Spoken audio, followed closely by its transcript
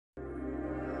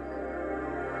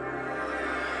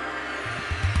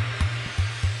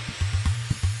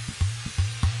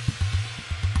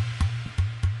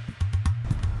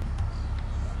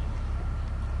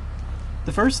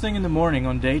The first thing in the morning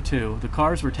on day 2, the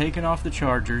cars were taken off the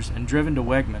chargers and driven to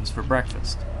Wegmans for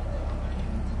breakfast.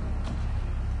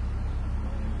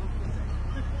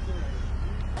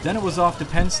 Then it was off to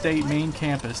Penn State main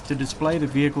campus to display the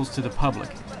vehicles to the public,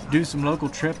 do some local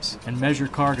trips, and measure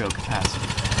cargo capacity.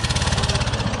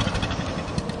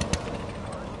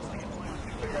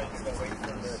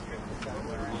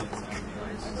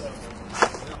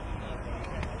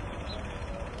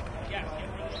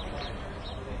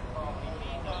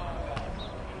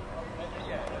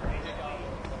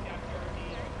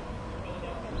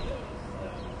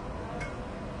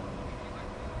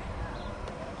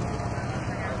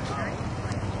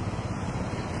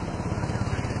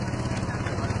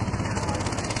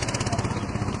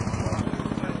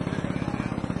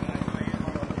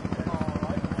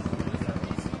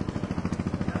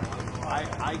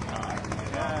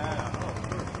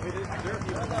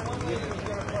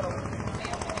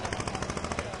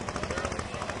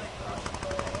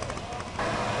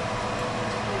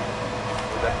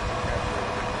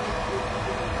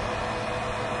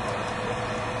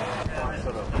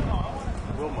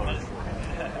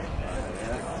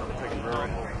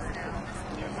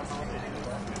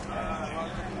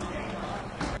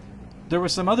 There were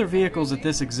some other vehicles at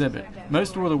this exhibit.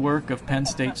 Most were the work of Penn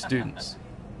State students.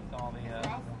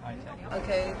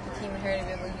 Okay, the team here to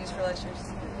be able to use for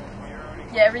lectures.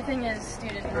 Yeah, everything is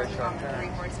student. No,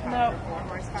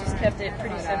 just kept it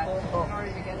pretty simple.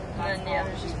 And then yeah,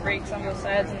 there's just brakes on both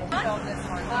sides.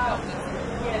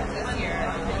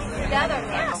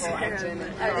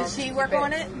 And Did she work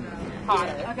on it?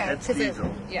 Okay. That's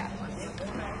diesel. Yeah.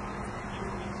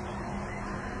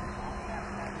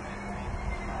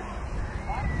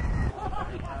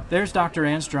 There's Dr.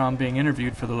 Anstrom being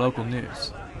interviewed for the local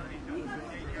news.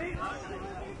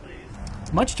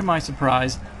 Much to my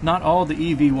surprise, not all the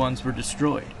EV1s were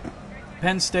destroyed.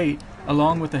 Penn State,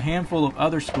 along with a handful of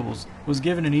other schools, was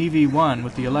given an EV1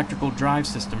 with the electrical drive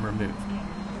system removed.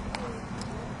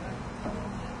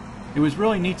 It was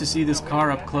really neat to see this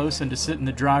car up close and to sit in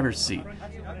the driver's seat.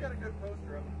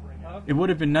 It would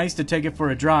have been nice to take it for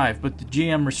a drive, but the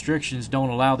GM restrictions don't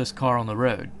allow this car on the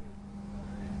road.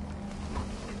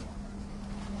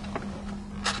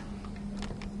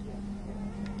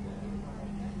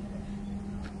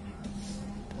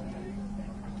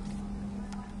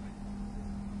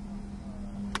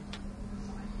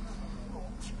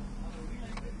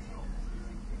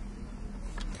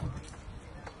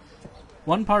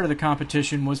 One part of the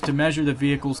competition was to measure the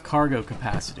vehicle's cargo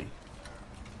capacity.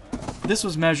 This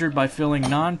was measured by filling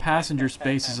non-passenger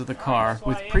spaces of the car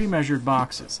with pre-measured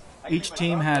boxes. Each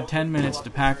team had 10 minutes to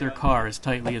pack their car as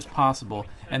tightly as possible,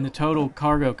 and the total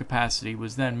cargo capacity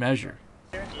was then measured.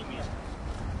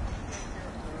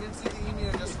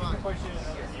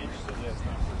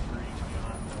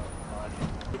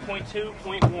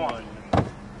 2.2.1.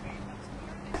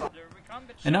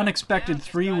 An unexpected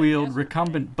three-wheeled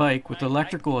recumbent bike with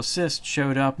electrical assist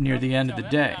showed up near the end of the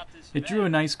day. It drew a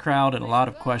nice crowd and a lot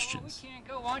of questions.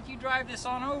 Why don't you drive this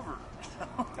on over?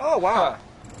 Oh, wow.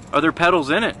 Are there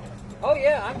pedals in it? Oh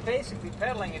yeah, I'm basically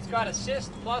pedaling. It's got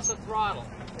assist plus a throttle.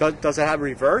 Does it have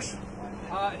reverse?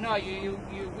 No, you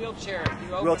wheelchair it.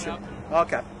 You open Wheelchair. up.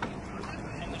 Okay.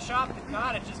 And the shop that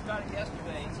got it just got it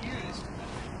yesterday. It's used.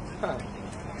 Huh.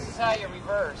 This is how you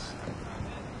reverse.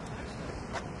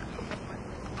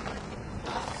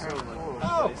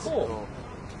 Oh, cool.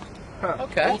 Huh.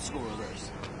 Okay. Old school reverse.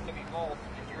 It could be both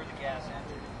if you're the gas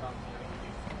engine.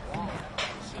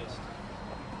 Assist.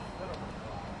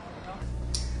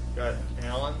 Got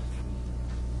Alan.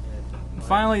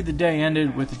 Finally, the day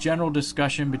ended with a general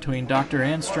discussion between Dr.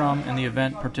 Anstrom and the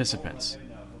event participants.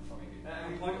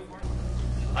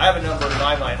 I have a number in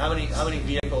my mind. How many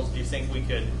vehicles do you think we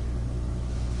could,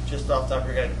 just off the top of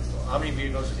your head, how many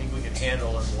vehicles do you think we could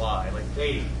handle and why? Like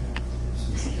 80.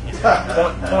 20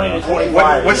 to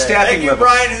 25. What staffing Thank you, level?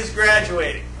 Brian, who's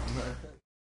graduating.